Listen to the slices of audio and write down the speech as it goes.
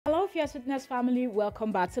Fierce Fitness family,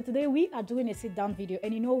 welcome back. So today we are doing a sit down video,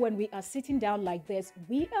 and you know, when we are sitting down like this,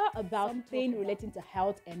 we are about something relating to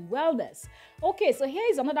health and wellness. Okay, so here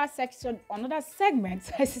is another section, another segment.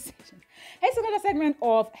 Here's another segment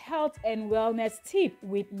of health and wellness tip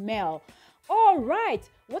with Mel. All right,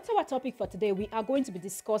 what's our topic for today? We are going to be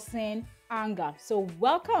discussing anger. So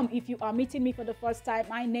welcome if you are meeting me for the first time.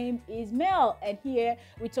 My name is Mel, and here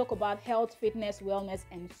we talk about health, fitness, wellness,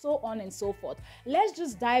 and so on and so forth. Let's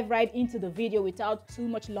just dive right into the video without too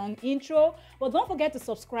much long intro. But don't forget to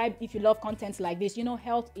subscribe if you love content like this. You know,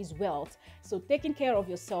 health is wealth. So taking care of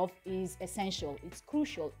yourself is essential. It's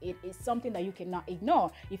crucial. It is something that you cannot ignore.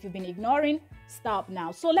 If you've been ignoring, stop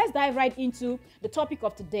now. So let's dive right into the topic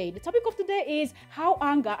of today. The topic of today is how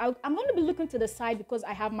anger. I'm going to be looking to the side because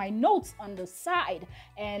I have my notes on the side,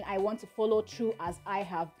 and I want to follow through as I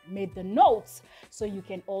have made the notes, so you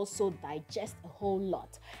can also digest a whole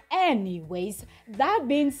lot. Anyways, that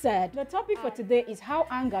being said, the topic for today is how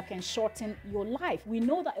anger can shorten your life. We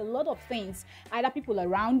know that a lot of things, either people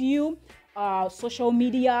around you, social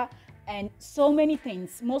media, and so many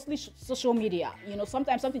things, mostly social media. You know,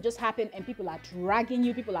 sometimes something just happened and people are dragging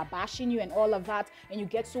you, people are bashing you and all of that, and you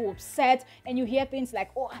get so upset and you hear things like,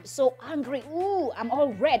 oh, I'm so angry, ooh, I'm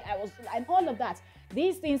all red, and all of that.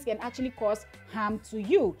 These things can actually cause harm to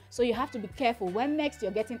you. So you have to be careful when next you're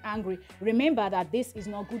getting angry. Remember that this is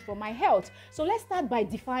not good for my health. So let's start by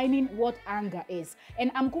defining what anger is. And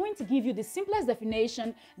I'm going to give you the simplest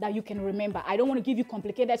definition that you can remember. I don't want to give you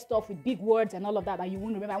complicated stuff with big words and all of that you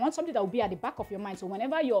won't remember. I want something that will be at the back of your mind. So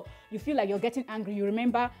whenever you feel like you're getting angry, you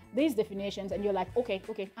remember these definitions and you're like, okay,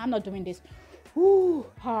 I'm not doing this. No,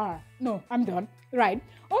 I'm done. Right?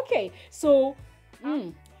 Okay, so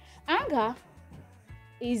anger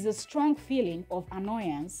is a strong feeling of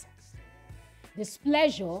annoyance,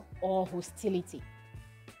 displeasure, or hostility,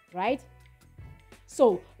 right?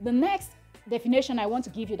 So the next definition I want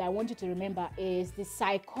to give you that I want you to remember is the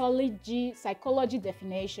psychology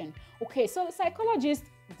definition. Okay, so the psychologist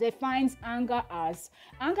defines anger as,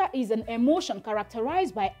 anger is an emotion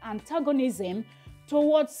characterized by antagonism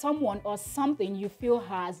towards someone or something you feel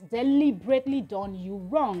has deliberately done you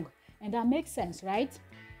wrong. And that makes sense, right?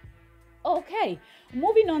 Okay,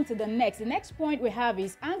 moving on to the next point we have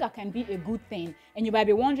is anger can be a good thing. And you might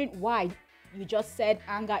be wondering why you just said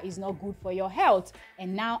anger is not good for your health,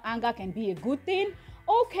 and now anger can be a good thing.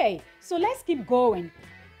 Okay, so let's keep going.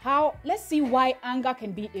 Let's see why anger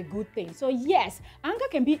can be a good thing. So yes, anger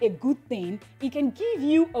can be a good thing. It can give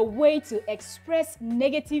you a way to express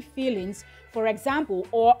negative feelings, for example,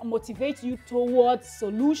 or motivate you towards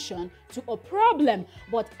solution to a problem.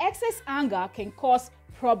 But excess anger can cause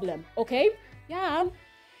problem. Okay,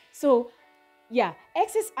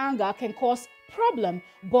 excess anger can cause problem,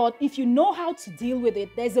 but if you know how to deal with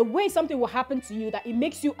it, there's a way something will happen to you that it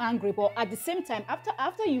makes you angry, but at the same time, after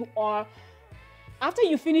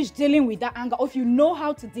you finish dealing with that anger, or if you know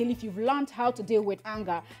how to deal, if you've learned how to deal with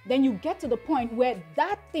anger, then you get to the point where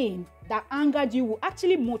that thing that angered you will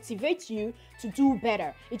actually motivate you to do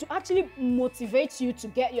better. It will actually motivate you to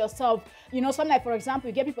get yourself, you know, something like, for example,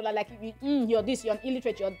 you get people that are like, you're this, you're an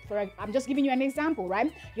illiterate, I'm just giving you an example,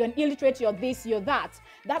 right? You're an illiterate, you're this, you're that.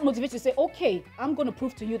 That motivates you to say, okay, I'm going to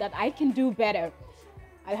prove to you that I can do better.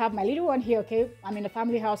 I have my little one here, okay? I'm in a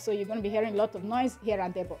family house, so you're going to be hearing a lot of noise here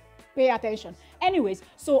and there, but pay attention. Anyways,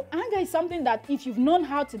 so anger is something that if you've known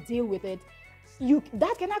how to deal with it,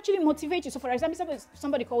 that can actually motivate you. So for example,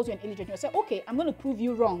 somebody calls you an illiterate, you say, okay, I'm going to prove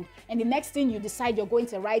you wrong. And the next thing you decide you're going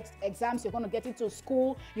to write exams, you're going to get into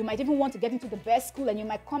school, you might even want to get into the best school, and you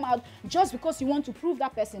might come out just because you want to prove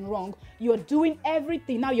that person wrong. You're doing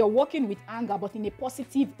everything. Now you're working with anger, but in a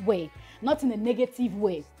positive way, not in a negative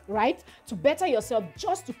way, right? To better yourself,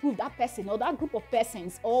 just to prove that person or that group of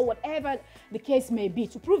persons or whatever the case may be,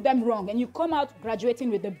 to prove them wrong. And you come out graduating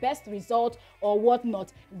with the best result or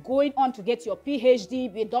whatnot, going on to get your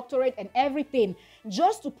PhD, your doctorate and everything,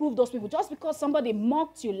 just to prove those people, just because somebody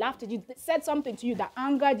mocked you, laughed at you, said something to you that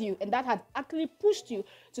angered you, and that had actually pushed you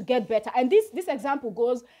to get better. And this example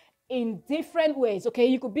goes in different ways, okay?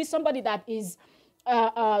 You could be somebody that is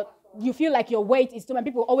you feel like your weight is too much,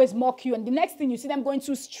 people always mock you, and the next thing you see them going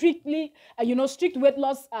to strict weight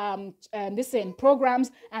loss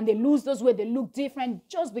programs, and they lose those weight, they look different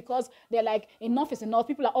just because they're like, enough is enough,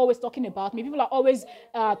 people are always talking about me, people are always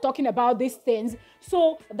talking about these things.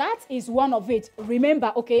 So that is one of it.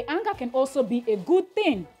 Remember, okay, anger can also be a good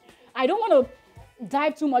thing. I don't want to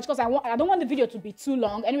dive too much because I don't want the video to be too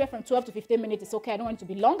long. Anywhere from 12 to 15 minutes is okay. I don't want it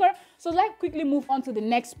to be longer. So let's quickly move on to the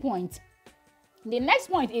next point. The next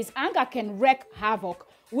point is anger can wreak havoc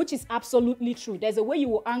which is absolutely true. There's a way you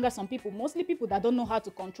will anger some people, mostly people that don't know how to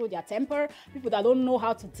control their temper, people that don't know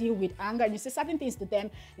how to deal with anger, and you say certain things to them,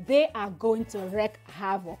 they are going to wreak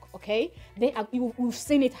havoc, okay? We've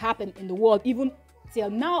seen it happen in the world, even till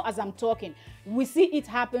now as I'm talking. We see it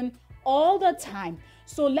happen all the time.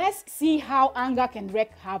 So let's see how anger can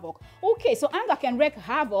wreak havoc. Okay, so anger can wreak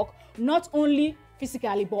havoc not only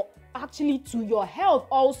physically, but actually to your health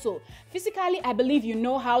also. Physically, I believe you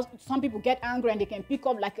know how some people get angry and they can pick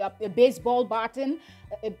up like a baseball baton,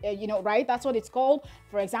 you know, right? That's what it's called,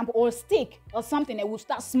 for example, or a stick or something. They will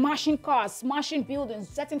start smashing cars, smashing buildings,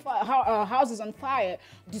 setting houses on fire,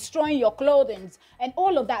 destroying your clothing, and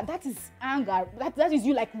all of that. That is anger. That is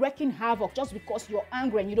you like wreaking havoc just because you're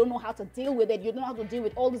angry and you don't know how to deal with it. You don't know how to deal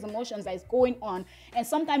with all these emotions that is going on. And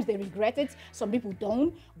sometimes they regret it. Some people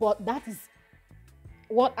don't, but that is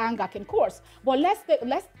what anger can cause. But let's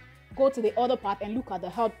go to the other part and look at the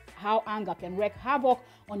health, how anger can wreak havoc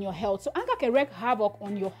on your health. So anger can wreak havoc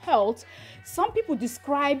on your health. Some people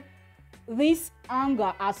describe this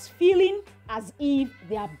anger as feeling as if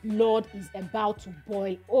their blood is about to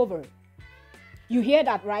boil over. You hear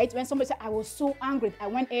that, right? When somebody says, I was so angry, I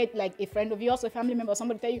went here, like a friend of yours, a family member,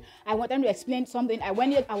 somebody tell you, I want them to explain something, I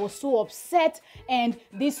went here, I was so upset, and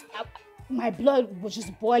this my blood was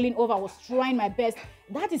just boiling over. I was trying my best.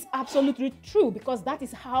 That is absolutely true, because that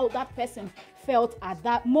is how that person felt at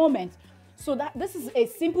that moment. So this is a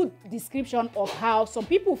simple description of how some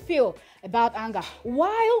people feel about anger,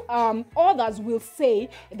 while others will say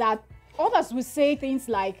things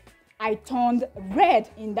like, I turned red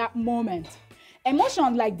in that moment.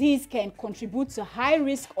 Emotions like this can contribute to high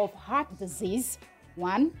risk of heart disease.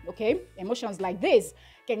 Emotions like this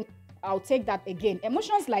can, I'll take that again.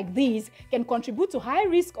 Emotions like these can contribute to high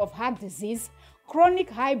risk of heart disease, chronic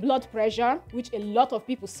high blood pressure, which a lot of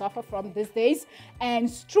people suffer from these days, and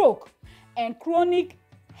stroke, and chronic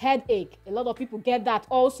headache. A lot of people get that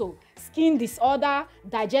also. Skin disorder,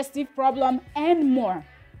 digestive problem, and more.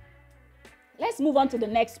 Let's move on to the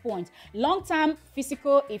next point. Long-term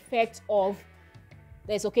physical effect of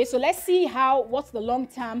this. Okay, so let's see what's the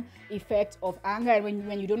long-term effect of anger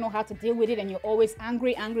when you don't know how to deal with it and you're always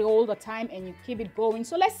angry all the time and you keep it going.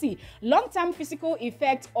 So let's see long-term physical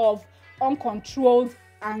effect of uncontrolled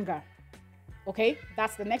anger. Okay,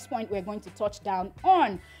 that's the next point we're going to touch down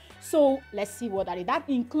on. So let's see what that is. That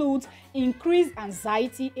includes increased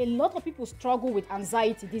anxiety. A lot of people struggle with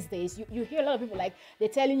anxiety these days. You hear a lot of people like they're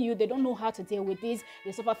telling you they don't know how to deal with this.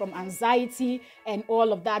 They suffer from anxiety and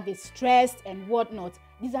all of that. They're stressed and whatnot.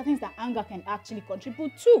 These are things that anger can actually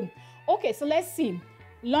contribute to. Okay, so let's see.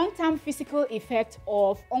 Long-term physical effect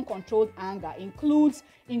of uncontrolled anger includes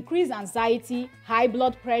increased anxiety, high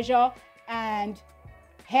blood pressure, and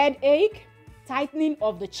headache, tightening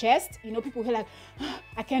of the chest. You know, people who are like,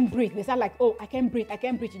 I can't breathe. They start like, oh, I can't breathe. Like,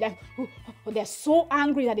 they're so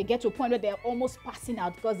angry that they get to a point where they're almost passing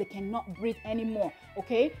out because they cannot breathe anymore.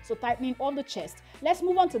 Okay, so tightening of the chest. Let's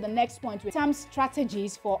move on to the next point with some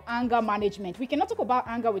strategies for anger management. We cannot talk about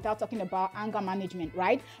anger without talking about anger management,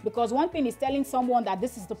 right? Because one thing is telling someone that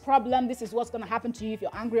this is the problem, this is what's going to happen to you if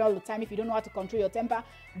you're angry all the time, if you don't know how to control your temper,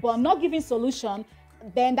 but not giving solution.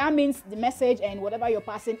 Then that means the message and whatever you're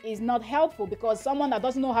passing is not helpful, because someone that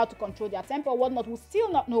doesn't know how to control their temper or whatnot will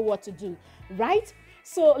still not know what to do, right?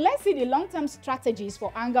 So let's see the long-term strategies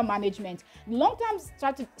for anger management. Long-term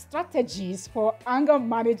strategies for anger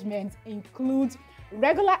management include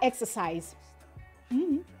regular exercise.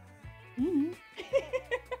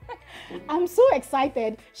 I'm so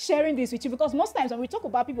excited sharing this with you, because most times when we talk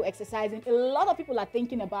about people exercising, a lot of people are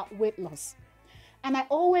thinking about weight loss. And I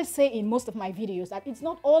always say in most of my videos that it's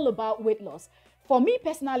not all about weight loss. For me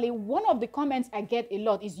personally, one of the comments I get a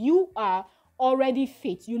lot is, you are already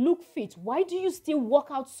fit, you look fit. Why do you still work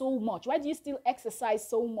out so much? Why do you still exercise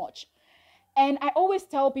so much? And I always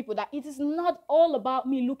tell people that it is not all about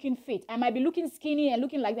me looking fit. I might be looking skinny and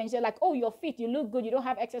looking like that. And you're like, oh, you're fit, you look good, you don't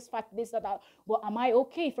have excess fat, this, that. But am I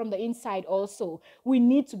okay from the inside also? We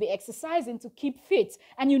need to be exercising to keep fit.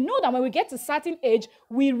 And you know that when we get to a certain age,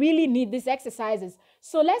 we really need these exercises.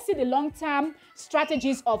 So let's see the long-term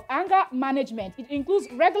strategies of anger management. It includes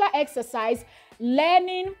regular exercise,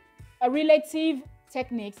 learning relative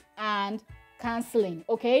techniques, and counseling.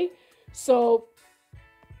 Okay, so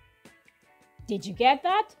did you get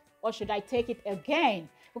that? Or should I take it again?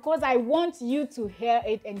 Because I want you to hear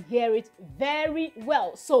it and hear it very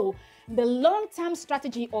well. So the long-term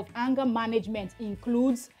strategy of anger management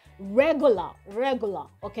includes regular,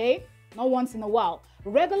 okay? Not once in a while.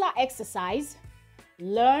 Regular exercise,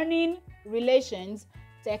 learning relations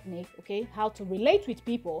technique, okay? How to relate with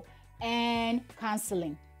people, and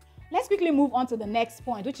counseling. Let's quickly move on to the next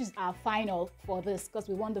point, which is our final for this, because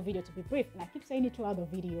we want the video to be brief, and I keep saying it throughout the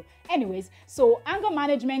video. Anyways, so anger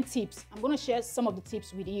management tips. I'm going to share some of the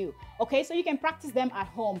tips with you. Okay, so you can practice them at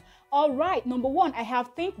home. All right, number one, I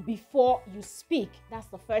have think before you speak. That's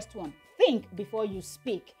the first one. Think before you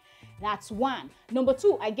speak. That's one. Number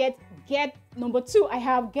two, I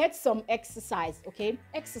have get some exercise. Okay,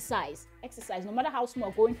 exercise. No matter how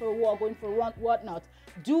small, going for a walk, going for a run, whatnot,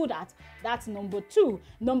 do that. That's number two.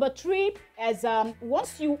 Number three is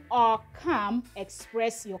once you are calm,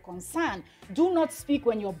 express your concern. Do not speak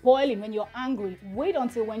when you're boiling, when you're angry. Wait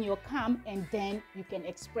until when you're calm, and then you can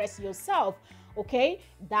express yourself. Okay,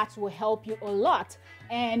 that will help you a lot.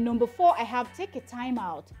 And number four, I have take a time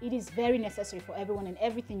out. It is very necessary for everyone and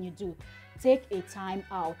everything you do. Take a time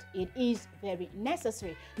out. It is very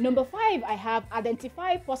necessary. Number five, I have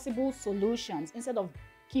identify possible solutions. Instead of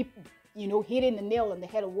keep hitting the nail on the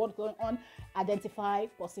head of what's going on, identify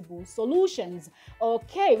possible solutions.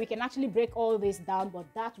 Okay, we can actually break all this down, but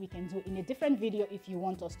that we can do in a different video if you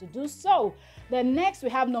want us to do so. Then next we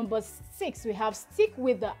have number six, we have stick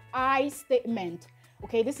with the I statement.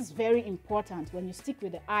 Okay, this is very important when you stick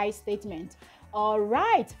with the I statement. All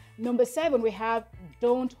right, number seven, we have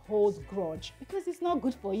don't hold grudge, because it's not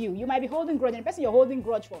good for you. You might be holding grudge, and the person you're holding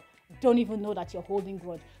grudge for don't even know that you're holding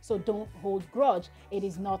grudge. So don't hold grudge. It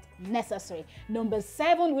is not necessary. Number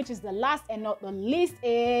seven, which is the last and not the least,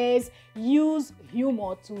 is use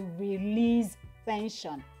humor to release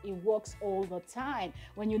tension. It works all the time.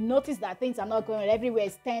 When you notice that things are not going everywhere,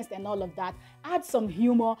 it's tense and all of that, add some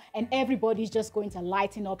humor and everybody's just going to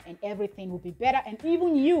lighten up and everything will be better, and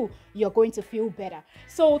even you're going to feel better.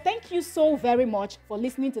 So thank you so very much for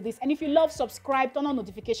listening to this, and if you love, subscribe, turn on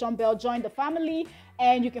notification bell, join the family,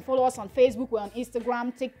 and you can follow us on Facebook, we're on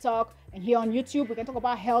Instagram, TikTok, and here on YouTube. We can talk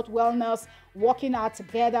about health, wellness, working out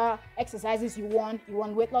together, exercises you want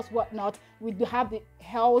weight loss, whatnot. We do have the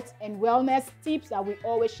health and wellness tips that we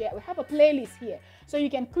always share. We have a playlist here, so you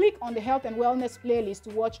can click on the health and wellness playlist to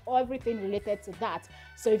watch everything related to that.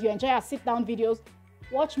 So if you enjoy our sit down videos,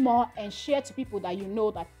 watch more and share to people that you know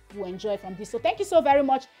that will enjoy from this. So thank you so very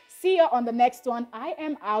much. See you on the next one. I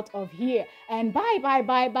am out of here, and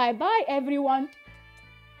bye everyone.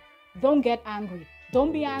 Don't get angry.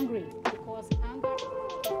 Don't be angry, because anger